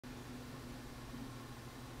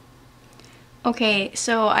Okay,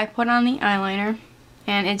 so I put on the eyeliner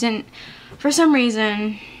and it didn't, for some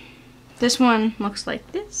reason, this one looks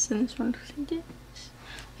like this and this one looks like this.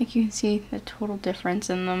 Like you can see the total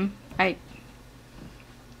difference in them.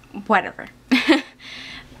 Whatever.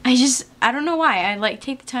 I don't know why. I like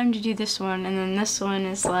take the time to do this one and then this one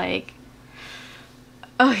is like,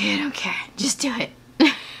 okay, I don't care. Just do it.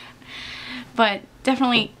 But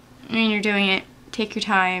definitely when you're doing it, take your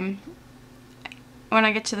time. When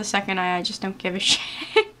I get to the second eye, I just don't give a shit.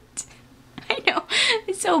 I know,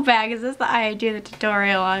 it's so bad because that's the eye I do the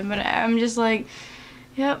tutorial on, but I'm just like,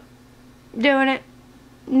 yep, doing it,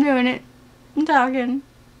 I'm talking,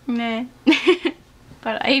 meh.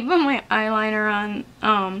 But I put my eyeliner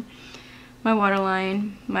on my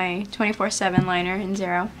waterline, my 24/7 liner in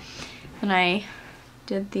 0, and I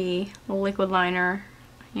did the liquid liner,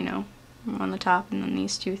 you know, on the top, and then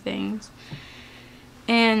these two things.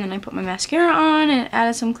 And then I put my mascara on and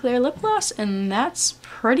added some clear lip gloss, and that's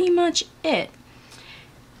pretty much it.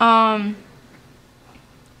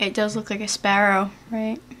 It does look like a sparrow,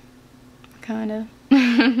 right? Kinda.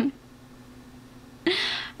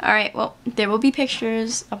 Alright, well, there will be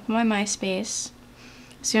pictures up on my MySpace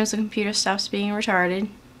as soon as the computer stops being retarded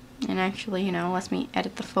and actually, you know, lets me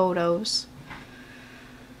edit the photos.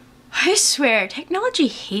 I swear, technology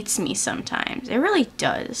hates me sometimes. It really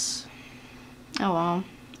does. Oh well,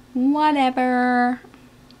 whatever.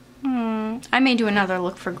 I may do another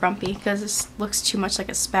look for Grumpy because this looks too much like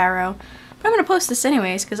a sparrow. But I'm going to post this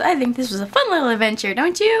anyways because I think this was a fun little adventure,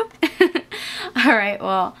 don't you? Alright,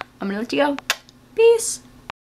 well, I'm going to let you go. Peace.